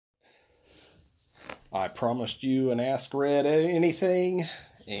I promised you an Ask Red Anything,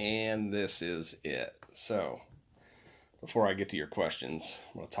 and this is it. So, before I get to your questions,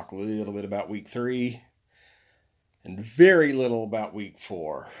 I'm going to talk a little bit about week 3 and very little about week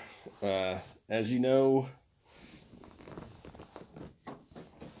 4. As you know,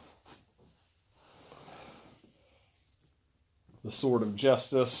 the Sword of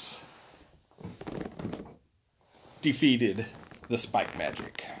Justice defeated the Spike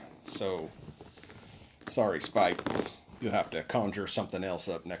Magic. So, sorry, Spike. You'll have to conjure something else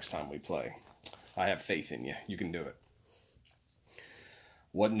up next time we play. I have faith in you. You can do it.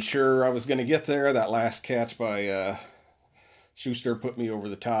 Wasn't sure I was going to get there. That last catch by Schuster put me over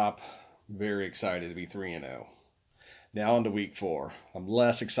the top. Very excited to be 3-0. Now on to week 4. I'm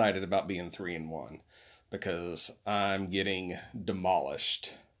less excited about being 3-1 because I'm getting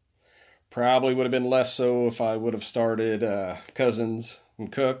demolished. Probably would have been less so if I would have started Cousins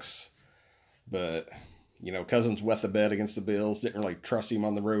and Cooks. But, you know, Cousins wet the bed against the Bills. Didn't really trust him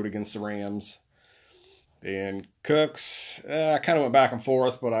on the road against the Rams. And Cooks, I kind of went back and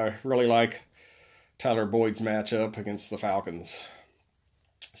forth, but I really like Tyler Boyd's matchup against the Falcons.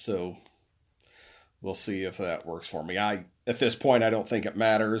 So we'll see if that works for me. At this point, I don't think it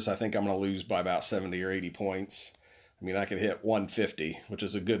matters. I think I'm going to lose by about 70 or 80 points. I mean, I could hit 150, which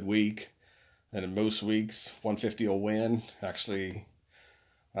is a good week. And in most weeks, 150 will win. Actually,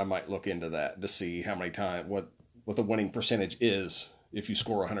 I might look into that to see how many times, what the winning percentage is if you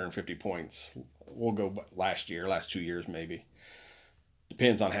score 150 points. We'll go last 2 years maybe.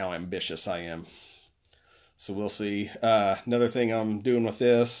 Depends on how ambitious I am. So we'll see. Another thing I'm doing with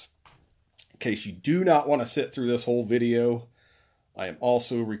this, in case you do not want to sit through this whole video, I am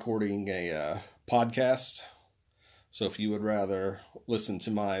also recording a podcast. So if you would rather listen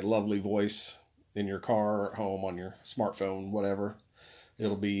to my lovely voice in your car or at home on your smartphone, whatever,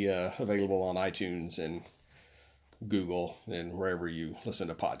 it'll be available on iTunes and Google and wherever you listen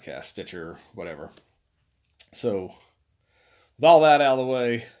to podcasts, Stitcher, whatever. So with all that out of the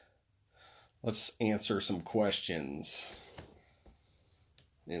way, let's answer some questions.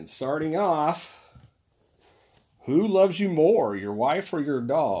 And starting off, who loves you more, your wife or your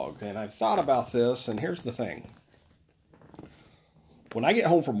dog? And I've thought about this, and here's the thing. When I get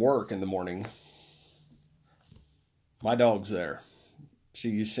home from work in the morning, my dog's there.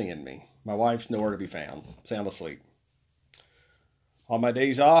 She's seeing me. My wife's nowhere to be found, sound asleep. On my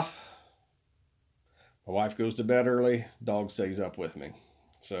days off, my wife goes to bed early, dog stays up with me.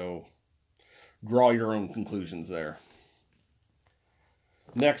 So, draw your own conclusions there.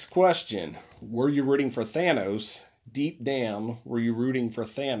 Next question. Were you rooting for Thanos? Deep down, were you rooting for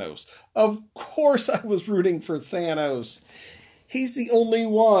Thanos? Of course I was rooting for Thanos. He's the only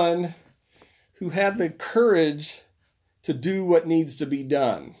one who had the courage to do what needs to be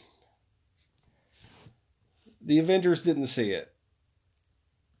done. The Avengers didn't see it.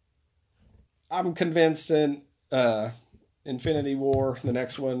 I'm convinced in Infinity War, the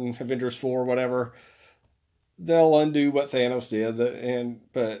next one, Avengers 4, whatever, they'll undo what Thanos did.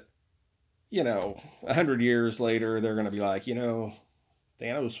 But, you know, 100 years later, they're going to be like, you know,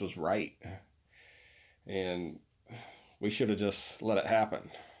 Thanos was right. And we should have just let it happen.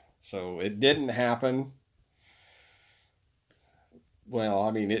 So it didn't happen. Well,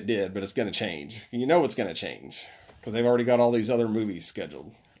 I mean, it did, but it's going to change. You know it's going to change because they've already got all these other movies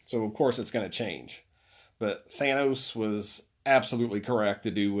scheduled. So, of course, it's going to change. But Thanos was absolutely correct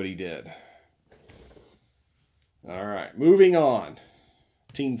to do what he did. All right, moving on.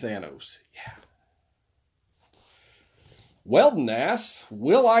 Team Thanos. Yeah. Weldon asks,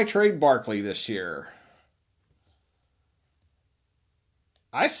 will I trade Barkley this year?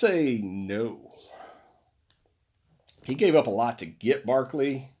 I say no. He gave up a lot to get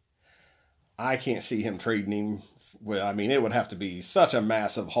Barkley. I can't see him trading him. Well, I mean, it would have to be such a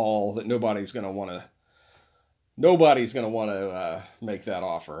massive haul that nobody's going to want to make that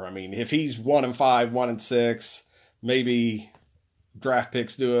offer. I mean, if he's 1-5, 1-6, maybe draft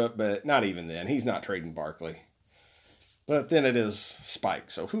picks do it, but not even then. He's not trading Barkley. But then it is Spike,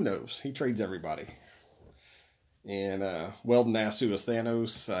 so who knows? He trades everybody. And Weldon asked who was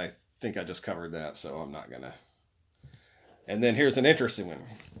Thanos. I think I just covered that, so I'm not going to. And then here's an interesting one.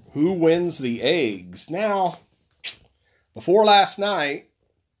 Who wins the eggs? Now, before last night,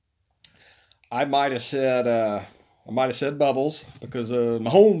 I might have said Bubbles because of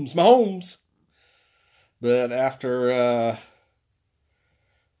Mahomes. But after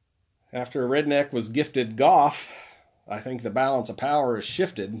Redneck was gifted Goff, I think the balance of power has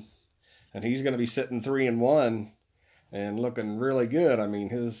shifted, and he's going to be sitting 3-1 and looking really good. I mean,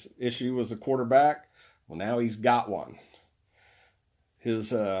 his issue was a quarterback. Well, now he's got one.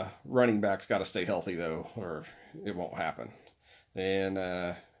 His running back's got to stay healthy though, or it won't happen. And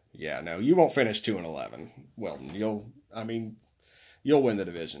yeah, no, you won't finish 2-11. Weldon, you'll win the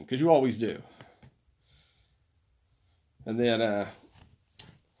division because you always do. And then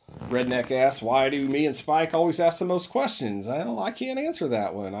Redneck asks, why do me and Spike always ask the most questions? Well, I can't answer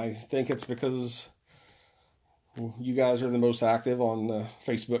that one. I think it's because you guys are the most active on the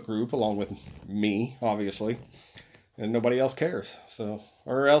Facebook group, along with me, obviously. And nobody else cares. So,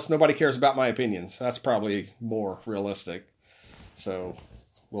 or else nobody cares about my opinions. That's probably more realistic. So,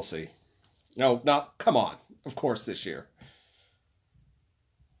 we'll see. No, not, come on. Of course this year.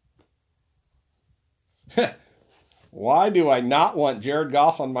 Why do I not want Jared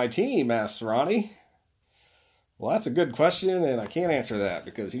Goff on my team, asks Ronnie. Well, that's a good question, and I can't answer that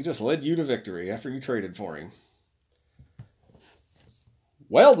because he just led you to victory after you traded for him.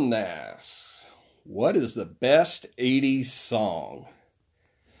 Weldon asks, what is the best 80s song?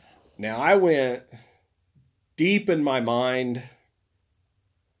 Now, I went deep in my mind,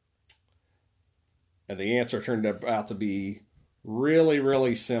 and the answer turned out to be really,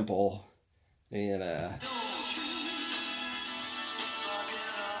 really simple. And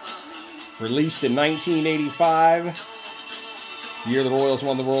released in 1985, the year the Royals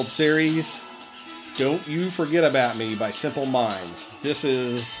won the World Series. Don't You Forget About Me by Simple Minds. This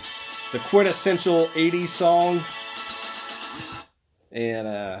is the quintessential 80s song. And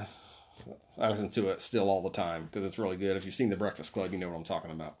I listen to it still all the time because it's really good. If you've seen The Breakfast Club, you know what I'm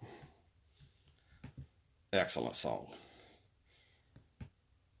talking about. Excellent song.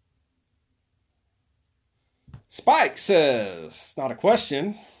 Spike says, it's not a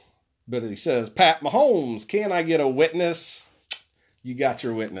question, but he says, Pat Mahomes, can I get a witness? You got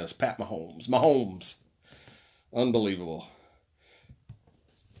your witness, Pat Mahomes. Mahomes. Unbelievable.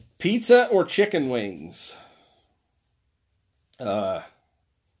 Pizza or chicken wings?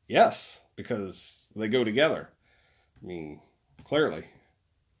 Yes, because they go together. I mean, clearly.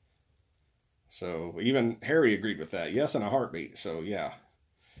 So even Harry agreed with that. Yes, in a heartbeat. So yeah.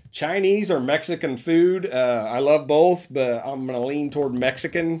 Chinese or Mexican food? I love both, but I'm going to lean toward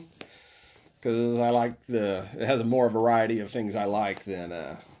Mexican because I like it has more variety of things I like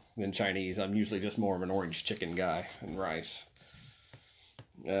than Chinese. I'm usually just more of an orange chicken guy and rice.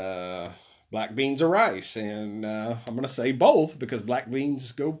 Black beans or rice, and I'm going to say both because black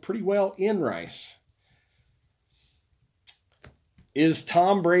beans go pretty well in rice. Is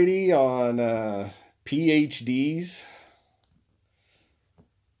Tom Brady on PhDs?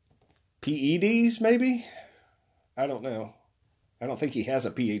 PEDs, maybe? I don't know. I don't think he has a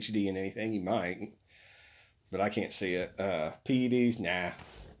PhD in anything. He might, but I can't see it. PEDs, nah.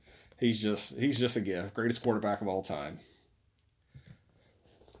 He's just a gift. Greatest quarterback of all time.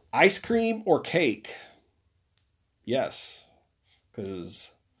 Ice cream or cake? Yes,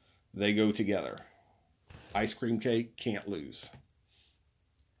 because they go together. Ice cream, cake, can't lose.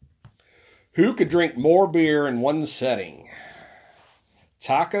 Who could drink more beer in one setting?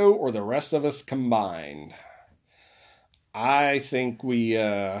 Taco or the rest of us combined? I think we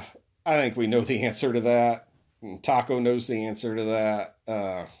know the answer to that. Taco knows the answer to that.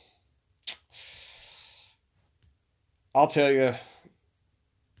 I'll tell you,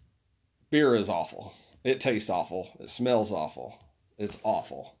 beer is awful. It tastes awful. It smells awful. It's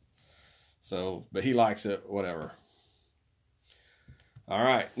awful. So, but he likes it, whatever. All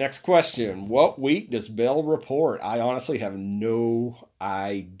right, next question. What week does Bell report? I honestly have no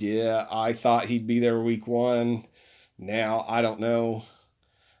idea. I thought he'd be there week 1. Now, I don't know.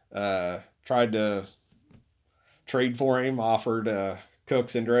 Tried to trade for him, offered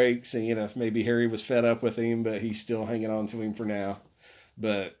Cooks and Drake, seeing if maybe Harry was fed up with him, but he's still hanging on to him for now.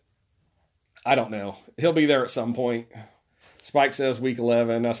 But I don't know. He'll be there at some point. Spike says week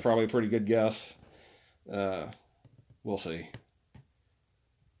 11. That's probably a pretty good guess. We'll see.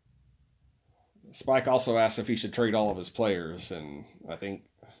 Spike also asked if he should trade all of his players, and I think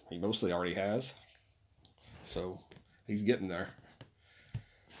he mostly already has. So he's getting there.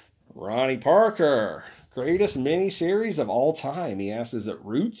 Ronnie Parker, greatest miniseries of all time. He asks, is it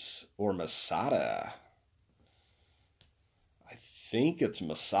Roots or Masada? I think it's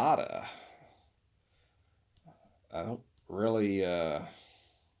Masada. I don't really have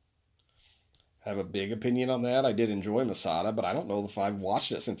a big opinion on that. I did enjoy Masada, but I don't know if I've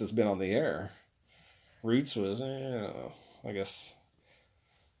watched it since it's been on the air. Roots was, I don't know. I guess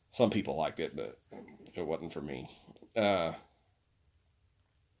some people liked it, but it wasn't for me. Trying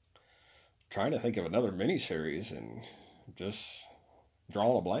to think of another miniseries and just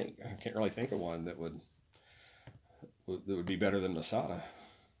drawing a blank. I can't really think of one that would be better than Masada.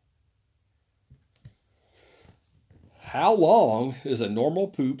 How long is a normal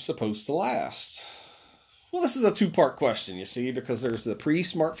poop supposed to last? Well, this is a two-part question, you see, because there's the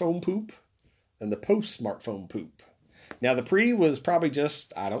pre-smartphone poop and the post-smartphone poop. Now, the pre was probably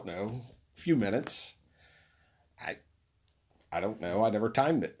just, I don't know, a few minutes. I don't know. I never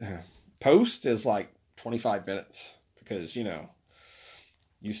timed it. Post is like 25 minutes because, you get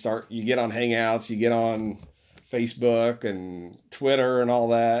on Hangouts, you get on Facebook and Twitter and all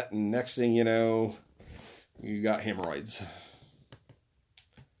that, and next thing you know, you got hemorrhoids.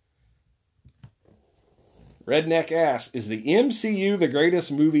 Redneck asks, is the MCU the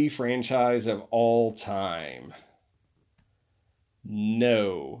greatest movie franchise of all time?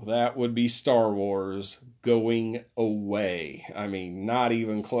 No, that would be Star Wars going away. I mean, not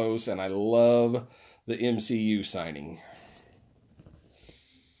even close, and I love the MCU signing.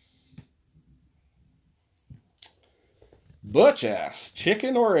 Butch asks,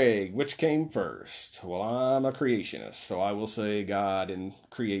 chicken or egg, which came first? Well, I'm a creationist, so I will say God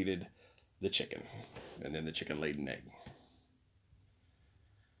created the chicken, and then the chicken laid an egg.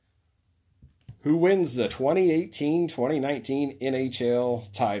 Who wins the 2018-2019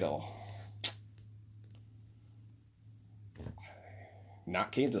 NHL title?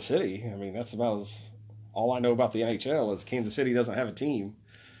 Not Kansas City. I mean, that's about all I know about the NHL is Kansas City doesn't have a team.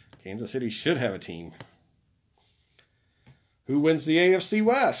 Kansas City should have a team. Who wins the AFC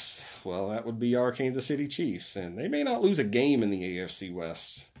West? Well, that would be our Kansas City Chiefs, and they may not lose a game in the AFC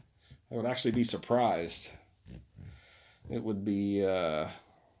West. I would actually be surprised. It would be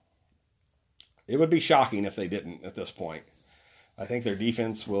shocking if they didn't at this point. I think their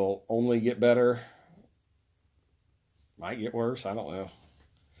defense will only get better. Might get worse. I don't know.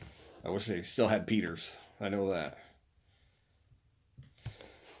 I wish they still had Peters. I know that.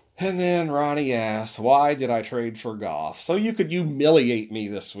 And then Ronnie asks, why did I trade for Goff? So you could humiliate me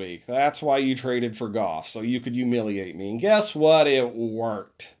this week. That's why you traded for Goff. So you could humiliate me. And guess what? It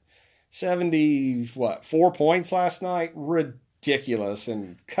worked. 4 points last night? Ridiculous.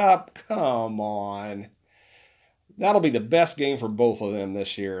 And Cup, come on. That'll be the best game for both of them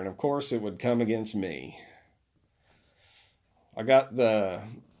this year. And of course, it would come against me. I got the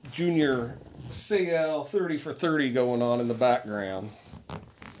Junior CL 30 for 30 going on in the background.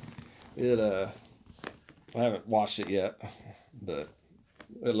 I haven't watched it yet, but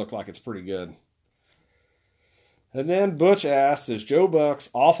it looked like it's pretty good. And then Butch asks, does Joe Buck's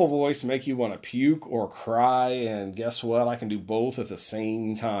awful voice make you want to puke or cry? And guess what? I can do both at the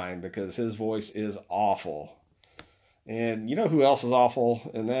same time because his voice is awful. And you know who else is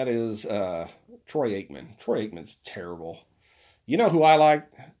awful? And that is Troy Aikman. Troy Aikman's terrible. You know who I like?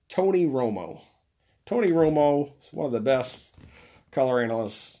 Tony Romo. Tony Romo is one of the best color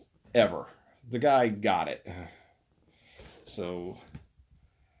analysts ever. The guy got it. So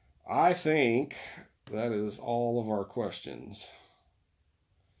I think that is all of our questions.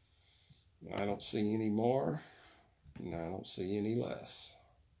 I don't see any more, and I don't see any less.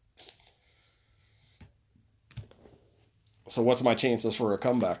 So what's my chances for a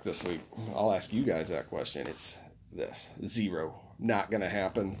comeback this week? I'll ask you guys that question. It's this. 0. Not going to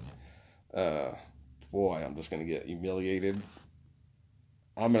happen. Boy, I'm just going to get humiliated.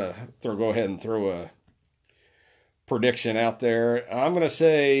 I'm going to go ahead and throw a prediction out there. I'm going to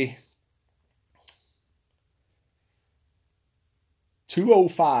say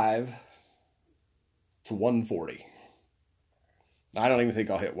 205 to 140. I don't even think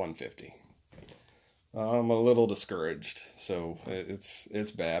I'll hit 150. I'm a little discouraged, so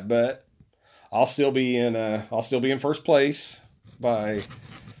it's bad, but I'll still be in first place by,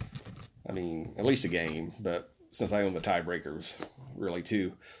 I mean, at least a game, but since I own the tiebreakers, really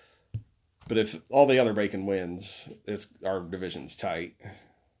too. But if all the other bacon wins, our division's tight,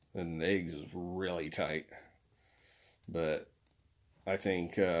 and the eggs is really tight. But I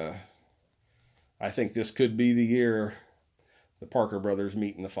think this could be the year the Parker brothers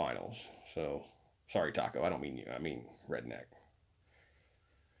meet in the finals. So, sorry, Taco, I don't mean you. I mean Redneck.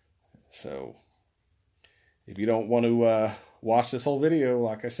 So, if you don't want to watch this whole video,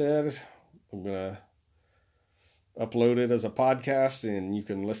 like I said, I'm going to upload it as a podcast and you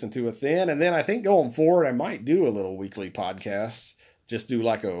can listen to it then. And then I think going forward, I might do a little weekly podcast. Just do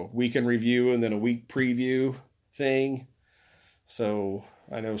like a week in review and then a week preview thing. So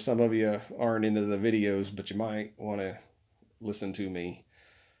I know some of you aren't into the videos, but you might want to listen to me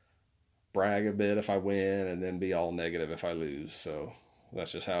brag a bit if I win and then be all negative if I lose. So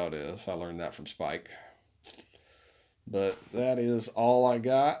that's just how it is. I learned that from Spike. But that is all I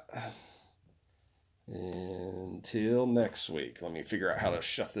got. Until next week. Let me figure out how to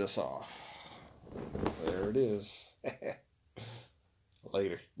shut this off. There it is.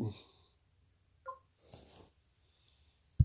 Later.